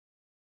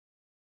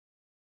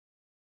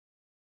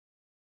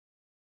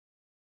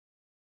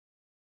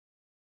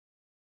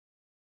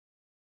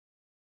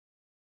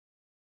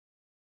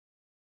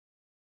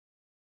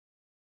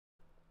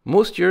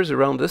Most years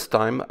around this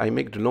time, I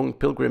make the long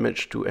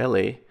pilgrimage to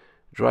LA,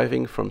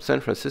 driving from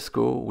San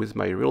Francisco with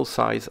my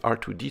real-size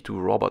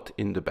R2-D2 robot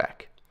in the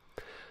back.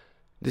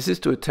 This is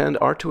to attend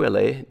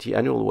R2LA, the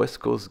annual West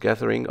Coast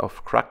gathering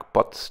of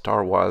crackpot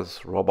Star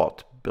Wars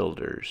robot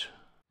builders.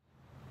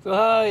 So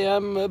hi,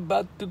 I'm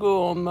about to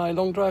go on my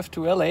long drive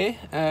to LA,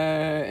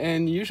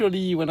 and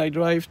usually when I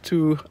drive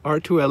to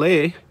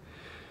R2LA,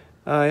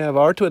 I have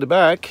R2 at the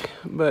back,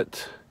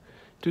 but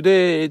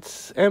today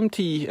it's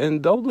empty,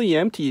 and doubly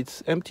empty.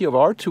 It's empty of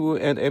R2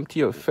 and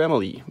empty of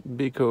family,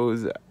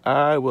 because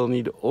I will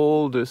need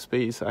all the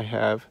space I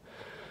have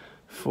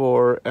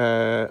for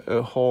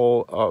a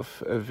haul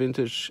of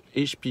vintage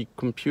HP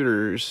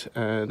computers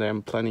that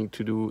I'm planning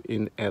to do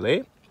in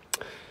LA.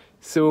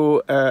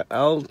 So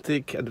I'll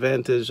take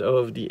advantage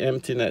of the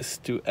emptiness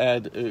to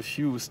add a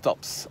few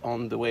stops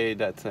on the way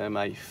that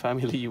my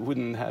family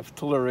wouldn't have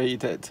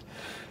tolerated.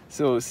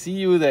 So see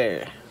you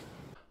there.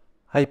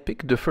 I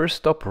picked the first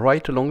stop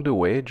right along the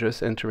way,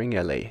 just entering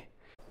LA.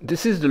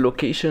 This is the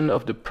location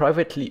of the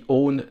privately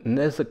owned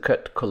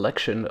Nezakut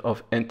collection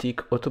of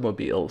antique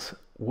automobiles,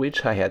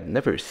 which I had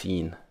never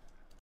seen.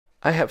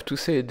 I have to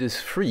say this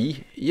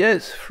free,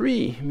 yes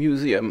free,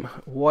 museum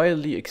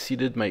wildly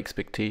exceeded my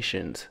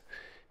expectations.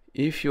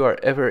 If you are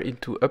ever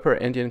into upper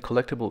Indian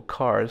collectible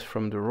cars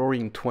from the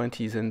roaring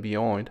 20s and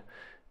beyond,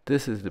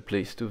 this is the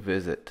place to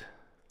visit.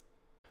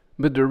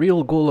 But the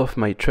real goal of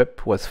my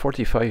trip was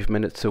 45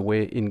 minutes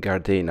away in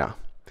Gardena.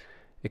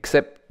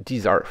 Except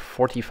these are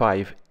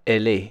 45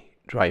 LA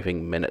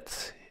driving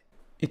minutes.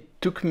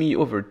 It took me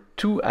over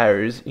 2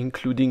 hours,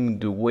 including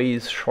the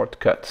Waze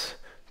shortcuts,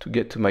 to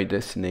get to my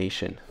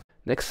destination.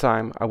 Next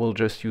time I will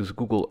just use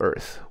Google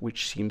Earth,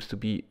 which seems to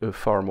be a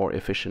far more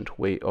efficient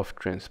way of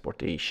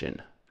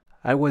transportation.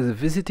 I was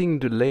visiting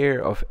the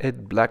lair of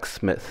Ed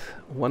Blacksmith,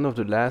 one of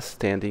the last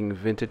standing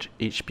vintage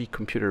HP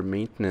computer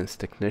maintenance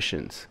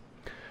technicians,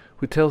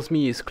 who tells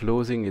me he's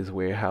closing his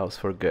warehouse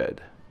for good.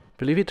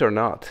 Believe it or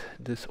not,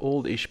 this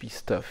old HP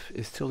stuff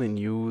is still in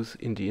use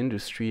in the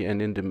industry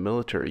and in the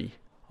military,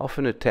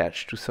 often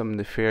attached to some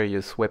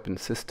nefarious weapon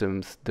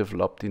systems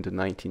developed in the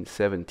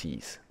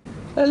 1970s.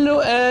 Hello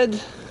Ed!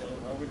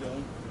 How are we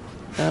doing?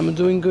 I'm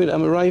doing good.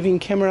 I'm arriving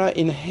camera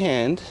in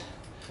hand.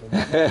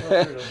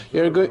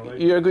 You're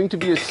going to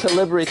be a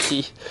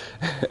celebrity.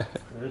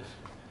 It's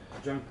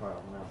junk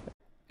pile now.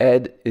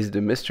 Ed is the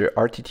Mr.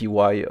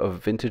 RTTY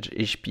of vintage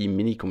HP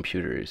mini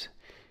computers.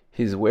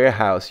 His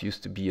warehouse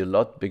used to be a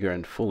lot bigger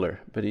and fuller,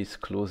 but it's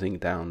closing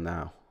down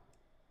now.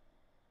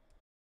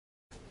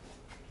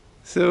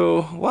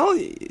 So, well,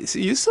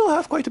 you still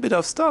have quite a bit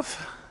of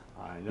stuff.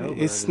 I know.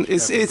 It's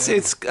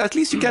at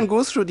least you can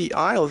go through the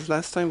aisles.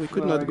 Last time we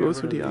could not go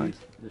through the aisles.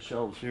 The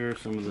shelves here,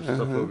 some of the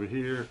stuff over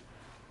here.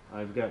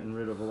 I've gotten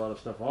rid of a lot of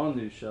stuff on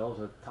these shelves.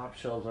 The top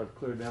shelves, I've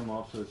cleared them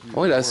off, so it's easy.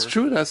 Oh, that's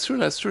true.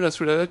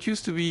 That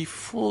used to be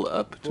full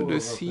up to the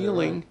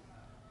ceiling.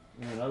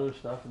 There, right? And other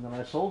stuff, and then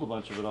I sold a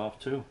bunch of it off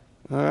too.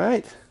 All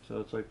right. So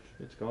it's like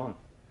it's gone.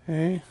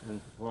 Hey. And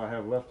what I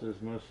have left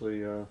is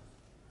mostly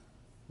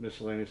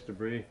miscellaneous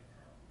debris,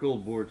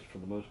 gold boards for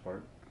the most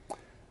part.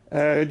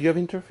 Do you have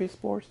interface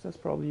boards? That's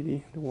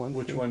probably the one.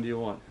 Which one do you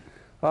want?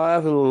 I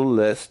have a little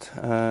list,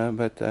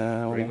 but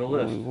bring the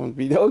list. Won't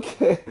be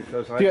okay.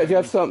 Do you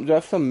have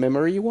some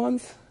memory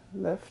ones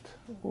left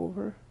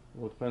over?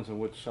 Well, it depends on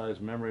which size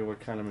memory, what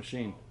kind of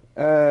machine.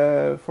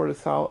 For the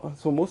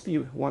so mostly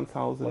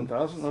 1000.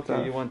 1000?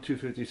 Okay, you want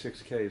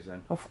 256Ks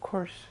then. Of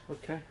course.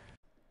 Okay.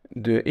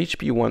 The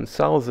HP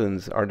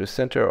 1000s are the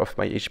center of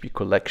my HP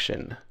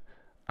collection.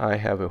 I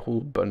have a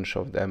whole bunch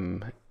of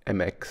them,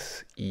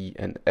 MX, E,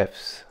 and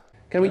Fs.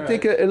 Can we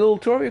take a little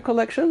tour of your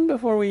collection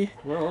before we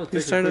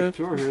start a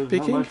tour here?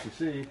 There's not much to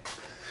see.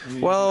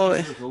 Well,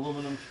 there's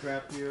aluminum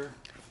scrap here.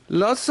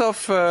 Lots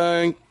of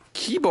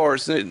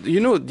keyboards. You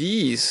know,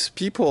 these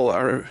people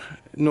are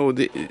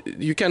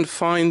you can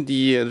find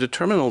the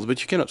terminals, but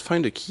you cannot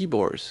find the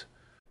keyboards.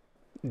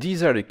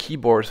 These are the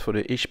keyboards for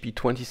the HP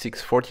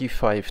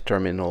 2645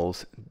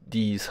 terminals.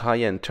 These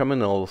high-end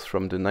terminals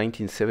from the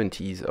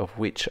 1970s, of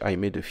which I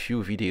made a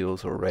few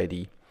videos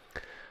already.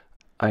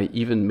 I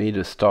even made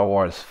a Star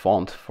Wars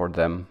font for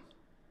them.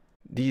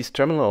 These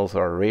terminals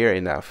are rare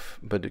enough,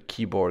 but the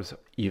keyboards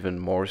even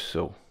more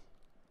so.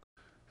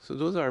 So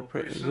those are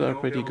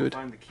pretty good.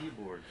 Find the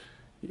keyboards.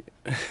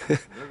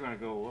 They're going to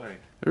go away.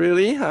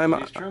 Really?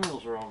 These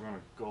terminals are all going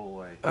to go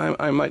away.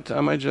 I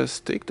might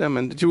just take them.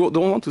 And you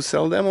don't want to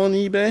sell them on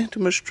eBay?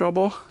 Too much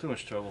trouble? Too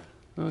much trouble.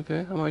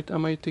 Okay, I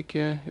might take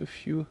a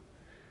few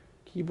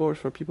keyboards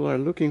for people who are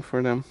looking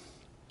for them.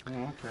 Oh,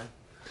 okay.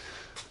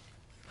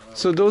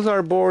 So those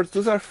are boards.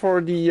 Those are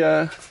for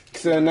the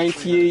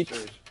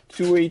 98,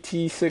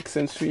 286,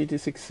 and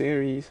 386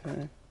 series.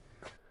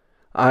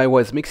 I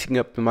was mixing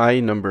up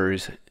my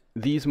numbers.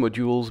 These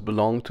modules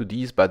belong to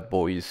these bad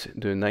boys,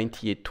 the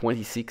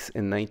 9826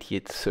 and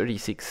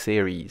 9836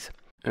 series,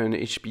 an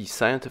HP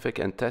scientific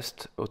and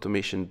test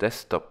automation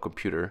desktop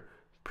computer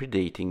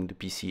predating the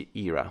PC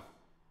era.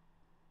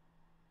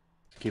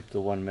 Keep the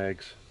 1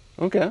 megs.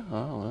 Okay.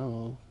 Oh,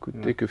 well,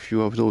 could take a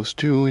few of those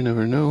too, you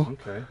never know.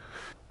 Okay.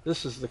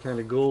 This is the kind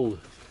of gold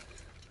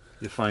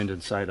you find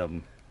inside of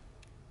them.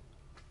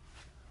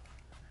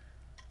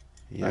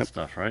 Yep. That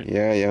stuff, right?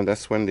 Yeah, yeah,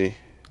 that's when they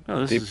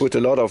Oh, put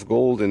a lot of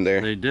gold in there.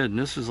 They did, and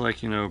this is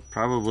like, you know,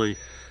 probably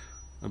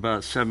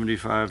about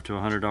 $75 to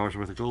 $100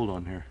 worth of gold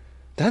on here.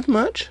 That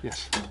much?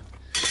 Yes.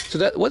 So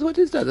that what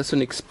is that? That's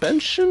an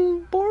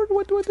expansion board?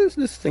 What is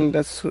this thing?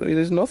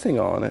 There's nothing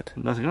on it.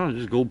 Nothing on it,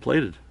 just gold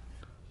plated.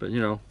 But you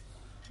know,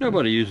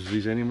 nobody uses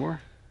these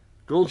anymore.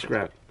 Gold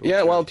scrap. Yeah,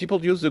 scrap. well,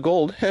 people use the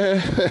gold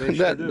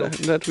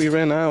that we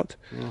ran out.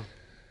 Yeah.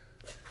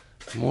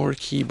 More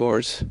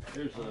keyboards.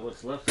 Here's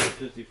what's left of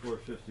the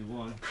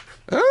 5451.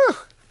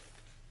 Ah.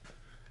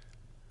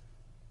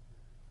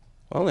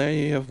 Well, there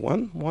you have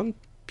one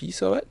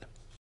piece of it.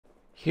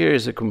 Here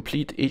is a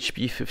complete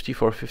HP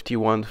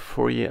 5451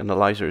 Fourier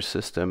analyzer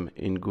system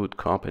in good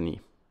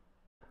company.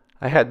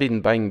 I had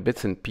been buying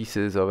bits and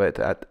pieces of it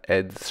at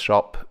Ed's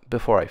shop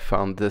before I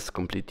found this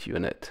complete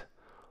unit.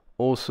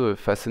 Also a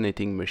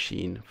fascinating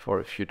machine for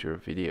a future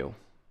video.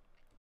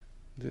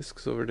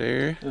 Discs over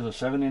there. There's a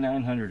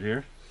 7900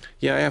 here.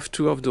 Yeah, I have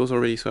two of those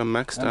already, so I'm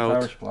maxed out.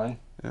 Power supply.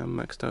 I'm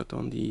maxed out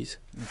on these.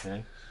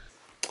 Okay.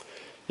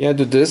 Yeah,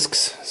 the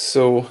discs.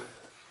 So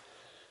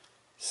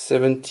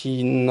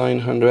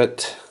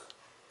 7900,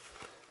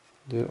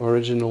 the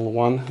original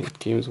one. It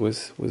came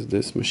with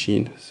this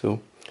machine. So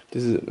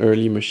this is an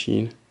early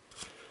machine.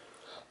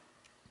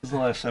 This is the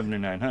last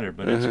 7900,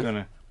 but it's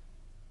gonna.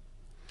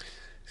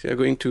 So you're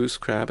going to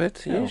scrap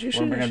it? Yeah, what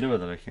am I gonna do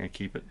with it? I can't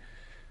keep it.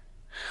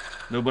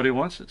 Nobody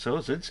wants it, so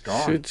it's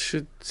gone.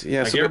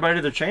 Yeah. Give everybody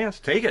their chance.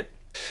 Take it.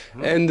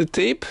 And the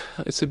tape,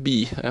 it's a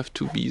B. I have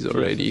two Bs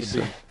already.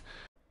 So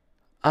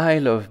I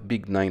love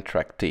big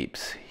 9-track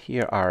tapes.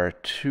 Here are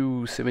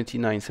two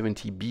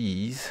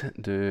 7970Bs,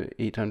 the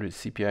 800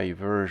 CPI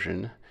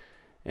version,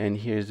 and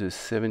here's the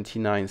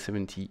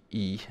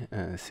 7970E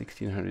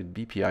 1600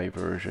 BPI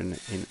version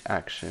in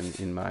action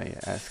in my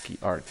ASCII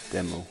art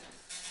demo.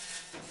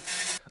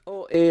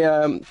 Oh,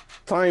 a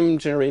time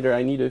generator.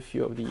 I need a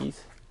few of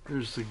these.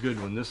 Here's the good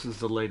one. This is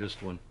the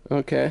latest one.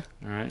 Okay.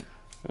 All right.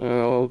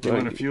 You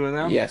want a few of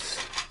them? Yes.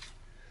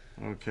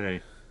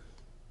 Okay.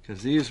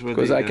 Because these were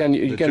the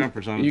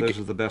jumpers on it. Those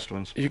are the best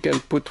ones. You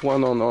can put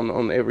one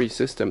on every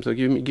system. So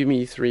give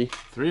me three.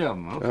 Three of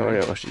them. Okay. Oh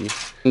yeah.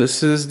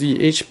 This is the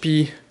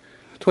HP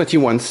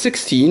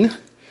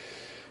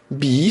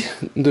 2116B,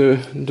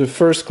 the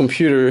first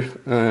computer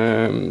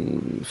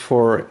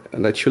for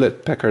that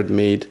Hewlett-Packard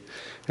made,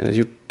 and as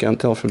you can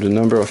tell from the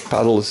number of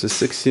paddles,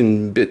 it's a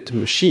 16-bit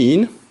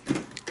machine.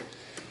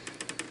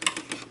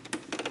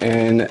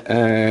 And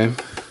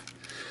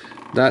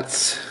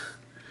that's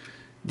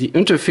the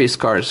interface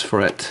cards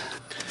for it.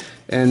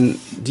 And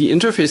the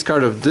interface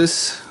card of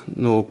this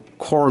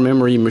core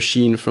memory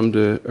machine from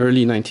the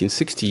early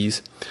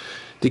 1960s,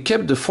 they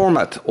kept the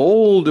format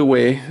all the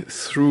way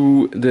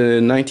through the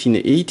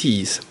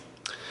 1980s.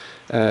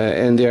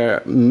 And they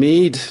are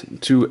made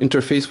to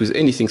interface with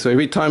anything. So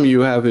every time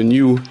you have a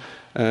new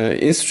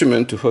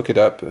instrument to hook it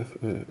up,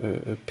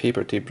 a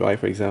paper tape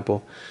drive, for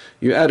example,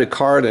 you add a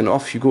card and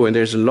off you go, and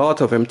there's a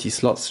lot of empty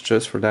slots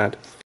just for that.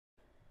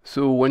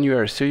 So when you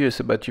are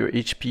serious about your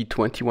HP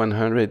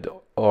 2100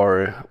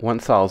 or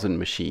 1000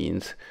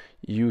 machines,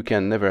 you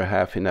can never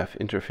have enough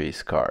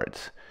interface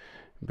cards.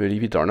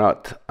 Believe it or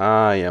not,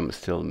 I am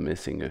still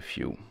missing a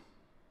few.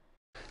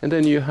 And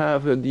then you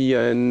have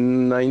the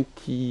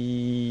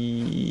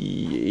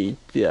 98,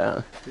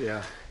 yeah.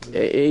 Yeah.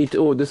 8,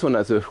 oh, this one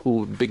has a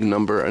whole big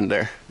number in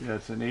there. Yeah,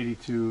 it's an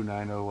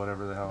 8290,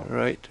 whatever the hell.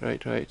 Right.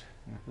 Yeah,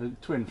 the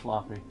twin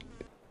floppy.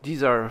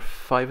 These are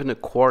 5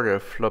 1/4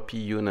 floppy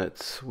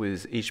units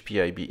with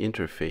HPIB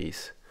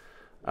interface.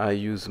 I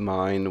use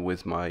mine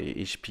with my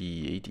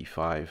HP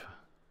 85.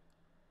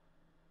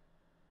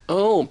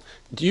 Oh,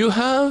 do you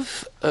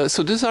have,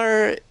 so these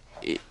are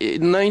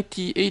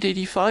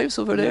 9885s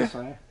over there? Yes,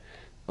 I.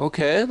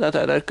 Okay, that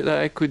I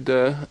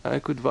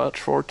could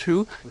vouch for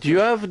too. Do you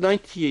have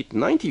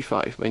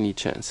 9895 by any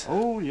chance?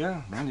 Oh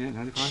yeah,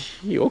 9895.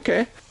 Gee,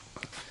 okay.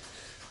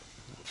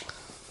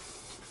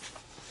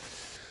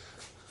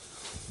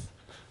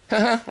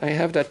 Haha, I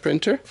have that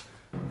printer.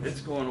 It's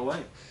going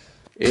away.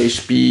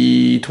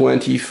 HP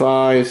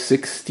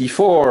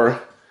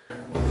 2564.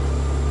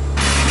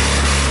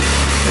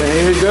 And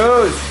here it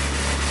goes.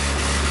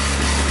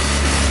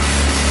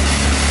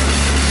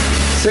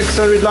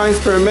 600 lines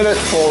per minute,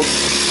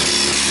 folks.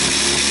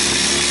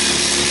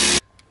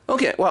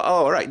 Okay, well,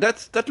 all right.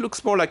 That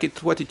looks more like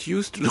what it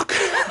used to look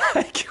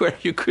like, where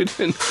you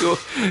couldn't go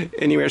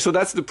anywhere. So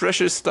that's the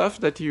precious stuff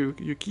that you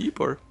keep,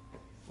 or?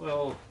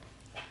 Well,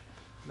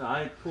 no,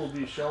 I pulled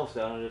these shelves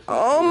down and just.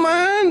 Oh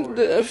man,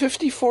 the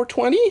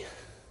 5420,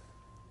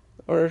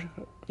 or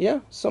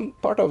yeah, some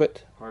part of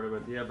it. Part of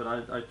it, yeah, but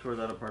I tore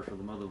that apart for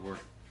the motherboard.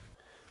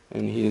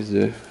 And here's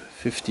the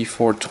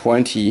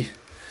 5420.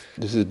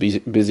 This is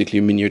basically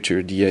a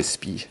miniature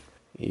DSP,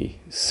 a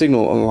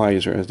signal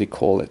analyzer as they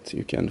call it.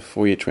 You can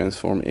Fourier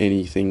transform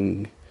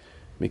anything,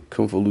 make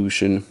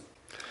convolution.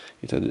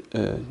 It had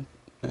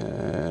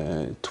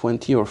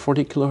 20 or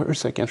 40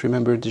 kilohertz, I can't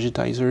remember,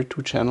 digitizer,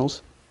 2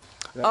 channels.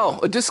 Oh,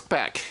 a disc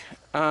pack.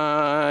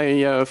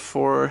 I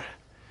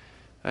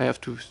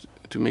have to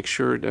make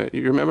sure that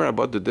you remember I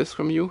bought the disc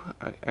from you.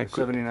 I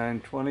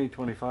 79, 20,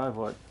 25,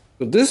 what?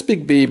 This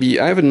big baby,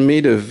 I haven't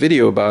made a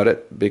video about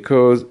it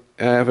because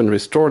I haven't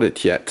restored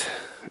it yet.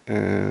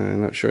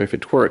 I'm not sure if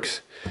it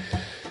works.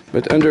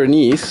 But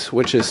underneath,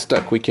 which is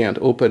stuck, we can't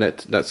open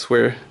it. That's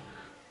where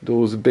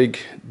those big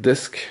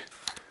disc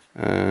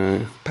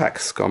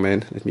packs come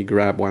in. Let me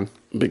grab one.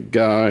 Big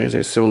guy,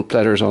 there's several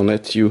platters on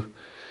it. You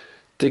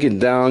take it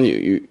down,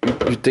 you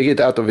take it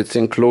out of its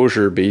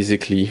enclosure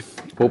basically.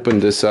 Open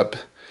this up,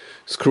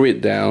 screw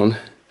it down.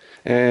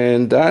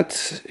 And that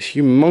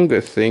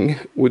humongous thing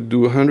would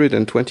do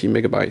 120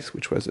 megabytes,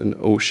 which was an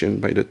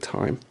ocean by the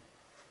time.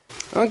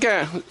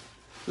 Okay,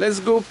 let's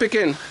go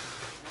picking.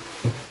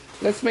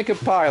 Let's make a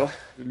pile.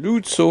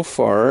 Loot so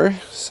far,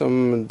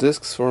 some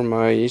discs for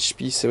my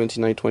HP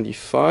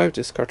 7925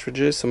 disc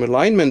cartridges, some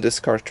alignment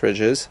disc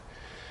cartridges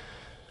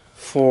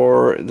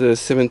for the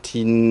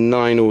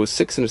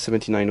 7906 and the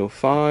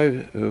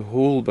 7905, a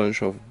whole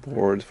bunch of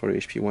boards for the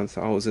HP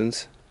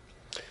 1000s.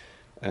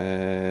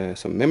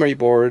 Some memory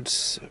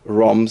boards,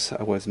 ROMs,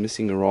 I was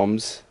missing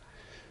ROMs,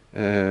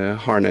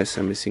 harness,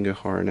 I'm missing a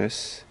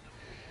harness,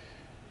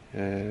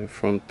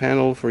 front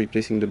panel for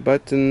replacing the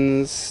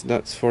buttons,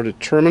 that's for the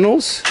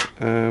terminals,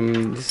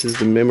 this is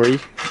the memory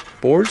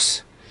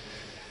boards.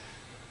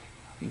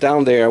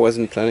 Down there I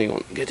wasn't planning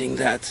on getting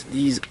that.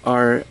 These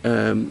are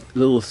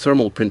little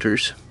thermal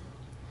printers,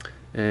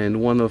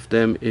 and one of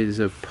them is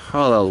a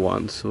parallel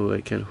one, so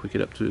I can hook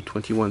it up to the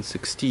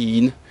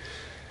 2116.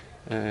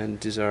 And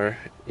these are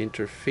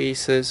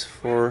interfaces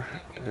for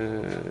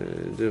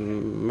the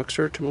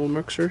muxer, terminal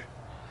muxer.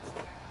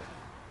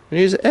 And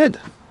here's Ed.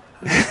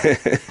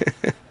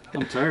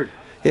 I'm tired.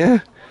 Yeah,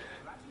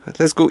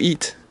 let's go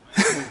eat.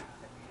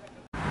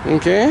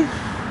 Okay,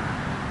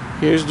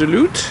 here's the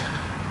loot.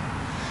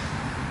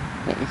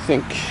 I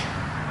think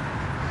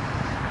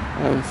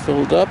I'm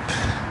filled up.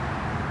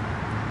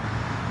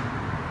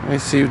 I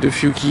saved a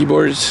few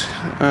keyboards.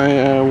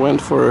 I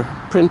went for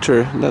a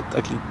printer that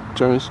actually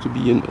turns to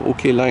be an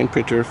OK line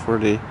printer for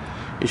the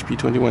HP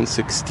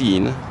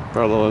 2116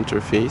 parallel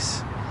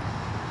interface.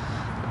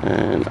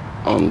 And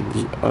on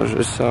the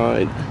other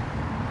side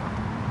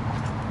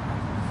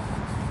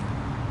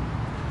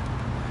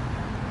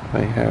I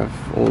have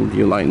all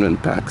the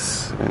alignment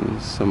packs and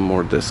some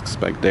more discs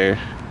back there,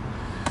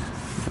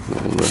 and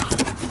all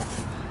the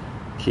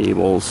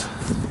cables.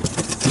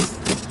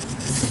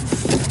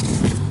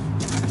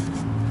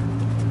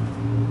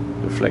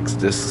 The flex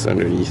discs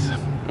underneath.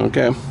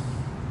 Okay,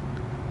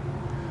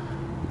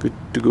 good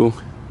to go.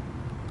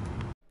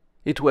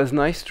 It was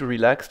nice to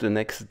relax the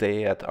next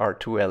day at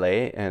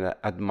R2LA and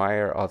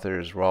admire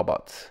others'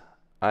 robots.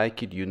 I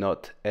kid you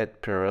not,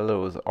 Ed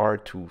Perello's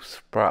R2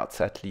 sprouts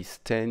at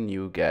least 10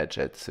 new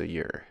gadgets a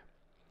year.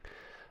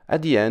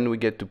 At the end, we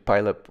get to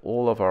pile up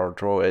all of our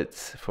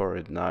droids for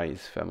a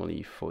nice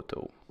family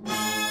photo.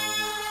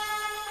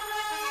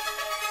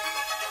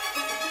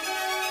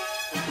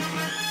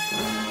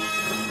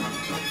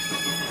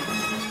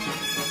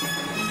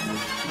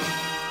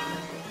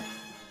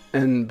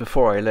 And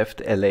before I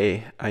left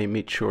LA, I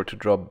made sure to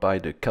drop by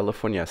the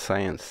California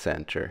Science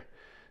Center.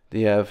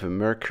 They have a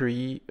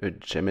Mercury, a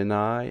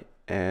Gemini,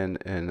 and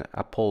an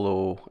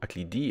Apollo,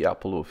 actually the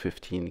Apollo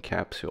 15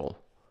 capsule.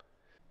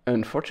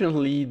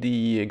 Unfortunately,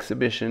 the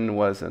exhibition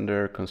was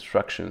under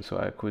construction, so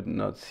I could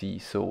not see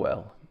so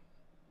well.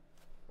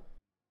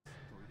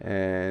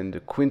 And the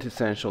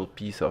quintessential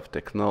piece of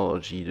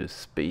technology, the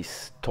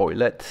space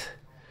toilet,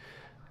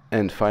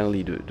 and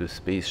finally the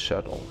space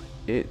shuttle.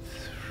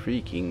 It's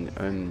freaking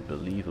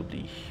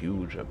unbelievably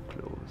huge up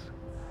close.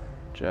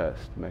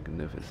 Just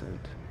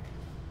magnificent.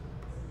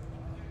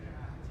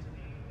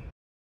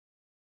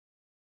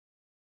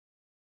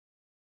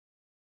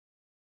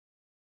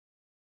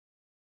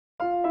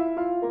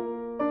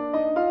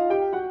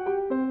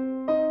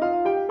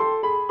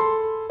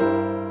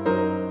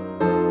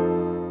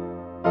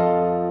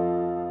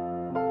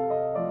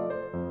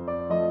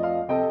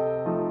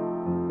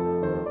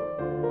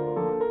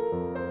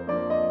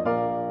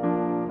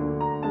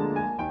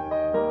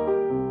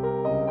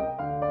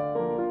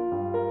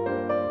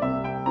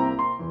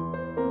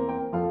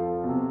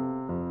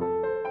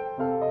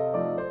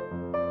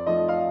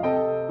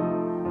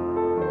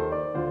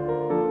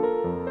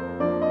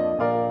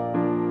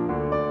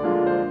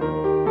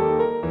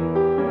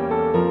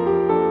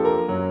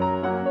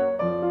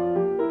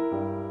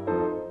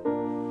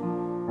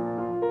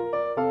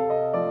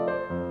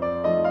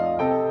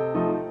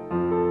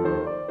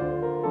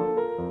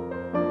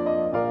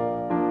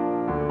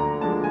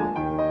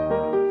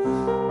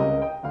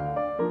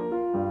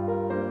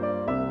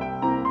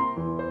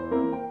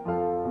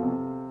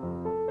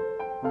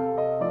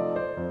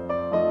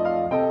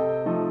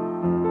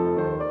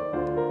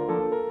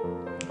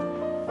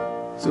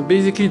 So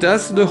basically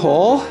that's the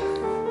hall,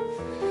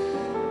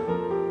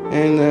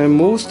 and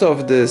most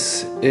of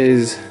this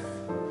is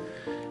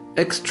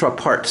extra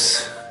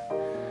parts.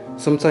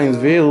 sometimes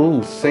very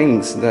little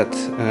things that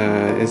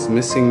is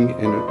missing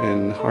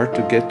and hard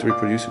to get to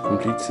reproduce a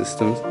complete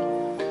system.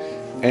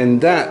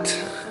 And that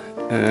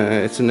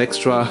it's an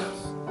extra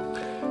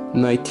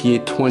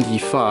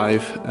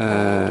 9825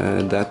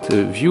 that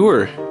the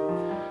viewer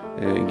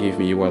gave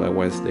me while I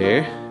was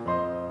there.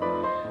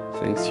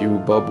 Thanks to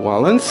Bob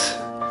Wallens,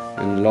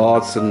 and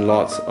lots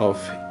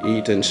of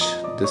 8-inch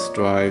disk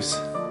drives.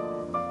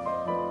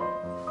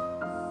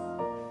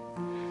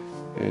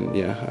 And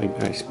yeah,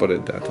 I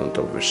spotted that on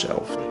top of a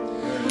shelf.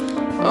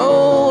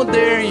 Oh,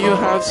 there you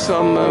have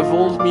some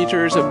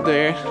voltmeters up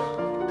there.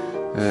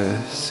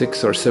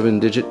 6 or 7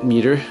 digit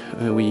meter.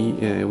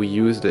 We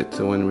used it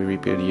when we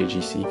repaired the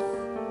AGC.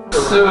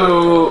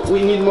 So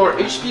we need more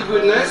HP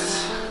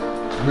goodness.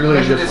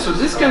 Really good. So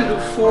this can do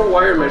 4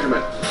 wire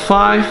measurement.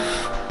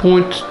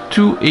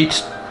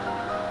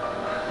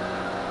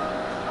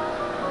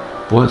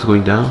 5.28. Boy, it's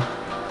going down.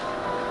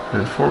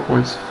 And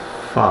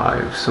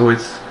 4.5. So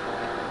it's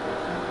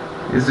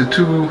the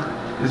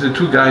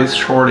two guys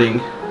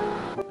shorting.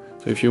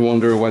 So if you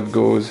wonder what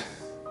goes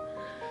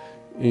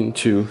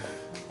into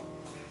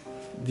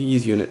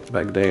these units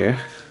back there,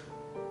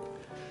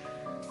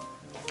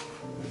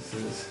 this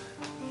is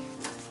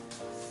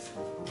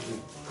the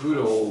good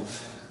old,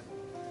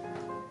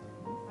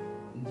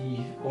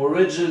 the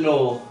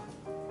original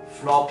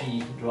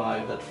floppy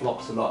drive that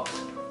flops a lot,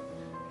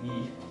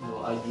 the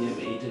IBM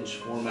 8-inch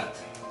format,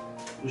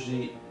 which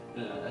they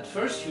at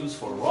first used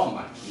for ROM.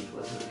 Actually, it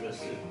was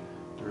just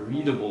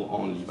readable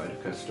only by the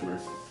customer,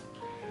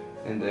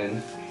 and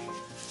then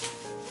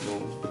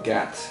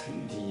begat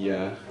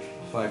the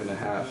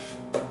 5.5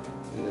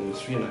 and then the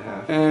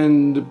 3.5.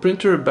 And the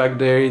printer back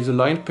there is a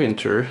line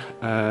printer.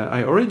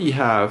 I already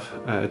have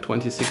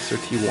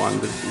 2631,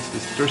 but this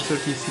is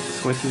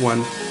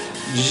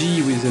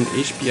 3621G with an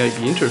HPIB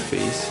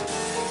interface.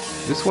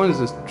 This one is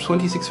a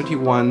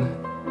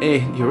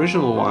 2631A, the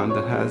original one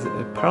that has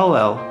a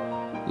parallel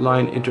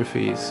line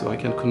interface, so I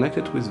can connect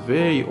it with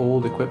very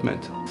old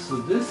equipment. So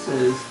this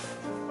is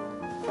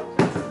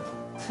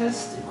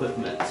test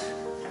equipment.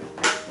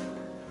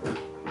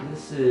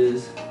 This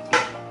is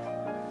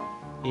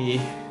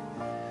a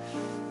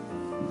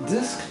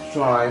disk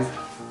drive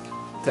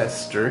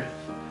tester,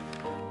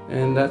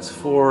 and that's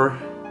for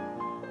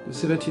the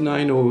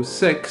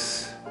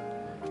 7906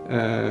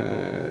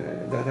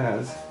 that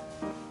has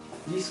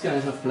these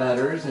kinds of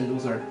platters, and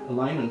those are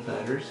alignment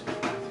platters,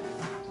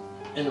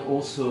 and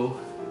also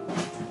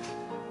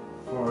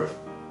for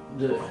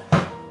the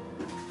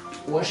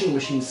washing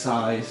machine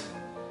size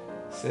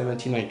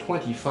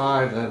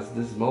 7925 has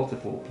these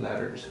multiple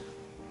platters.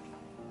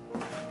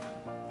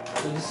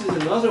 So this is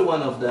another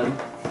one of them,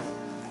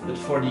 but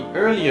for the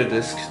earlier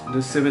discs,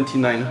 the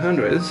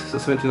 7900s. So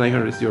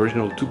 7900 is the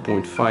original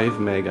 2.5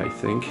 meg, I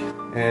think.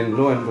 And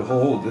lo and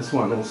behold, this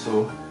one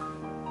also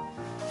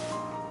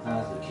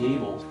has the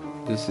cables.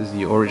 This is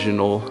the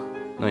original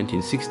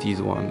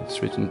 1960s one. It's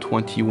written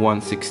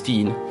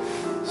 2116.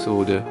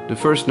 So the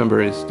first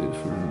number is the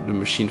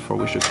machine for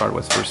which the card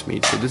was first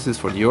made. So this is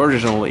for the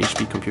original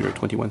HP computer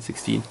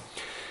 2116.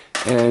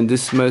 And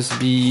this must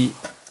be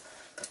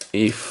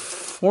a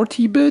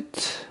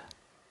 40-bit.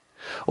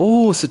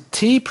 Oh, it's a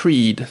tape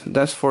read.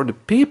 That's for the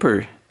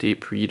paper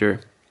tape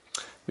reader.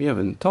 We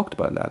haven't talked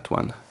about that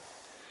one.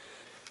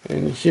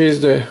 And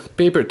here's the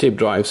paper tape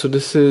drive. So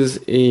this is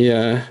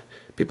a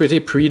paper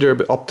tape reader,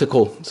 but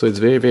optical. So it's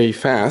very, very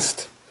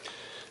fast.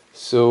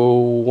 So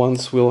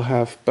once we'll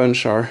have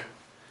punched our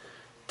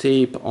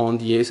tape on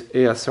the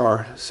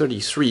ASR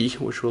 33,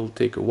 which will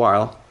take a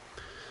while,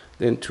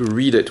 then to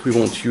read it, we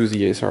won't use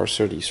the ASR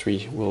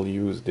 33. We'll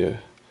use the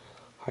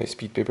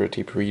high-speed paper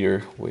tape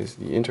reader with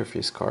the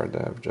interface card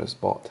that I've just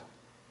bought.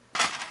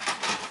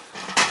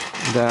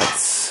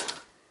 That's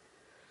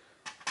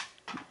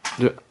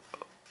the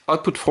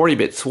output 40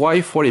 bits.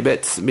 Why 40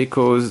 bits?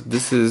 Because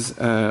this is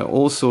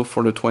also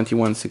for the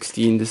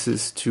 2116. This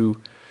is to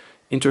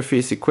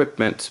interface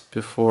equipment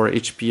before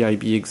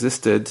HPIB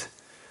existed,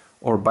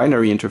 or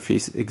binary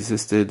interface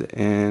existed,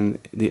 and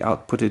they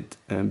outputted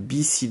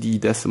BCD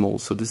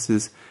decimals. So this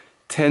is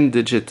 10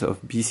 digits of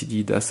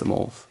BCD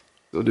decimals.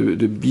 So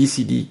the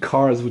BCD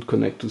cards would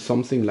connect to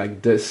something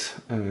like this.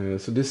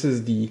 So this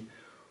is the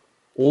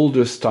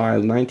older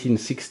style,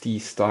 1960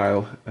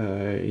 style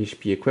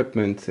HP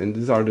equipment, and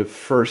these are the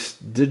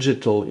first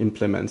digital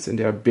implements, and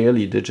they are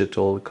barely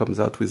digital. It comes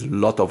out with a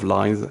lot of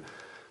lines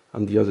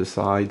on the other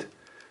side,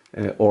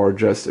 or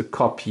just a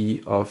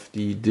copy of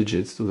the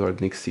digits. Those are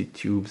Nixie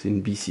tubes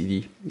in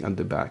BCD at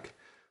the back.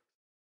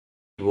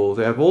 Well,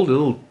 they have all the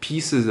little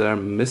pieces that are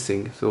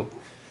missing, so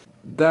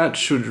that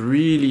should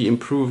really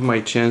improve my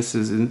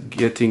chances in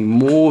getting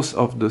most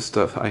of the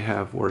stuff I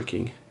have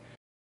working.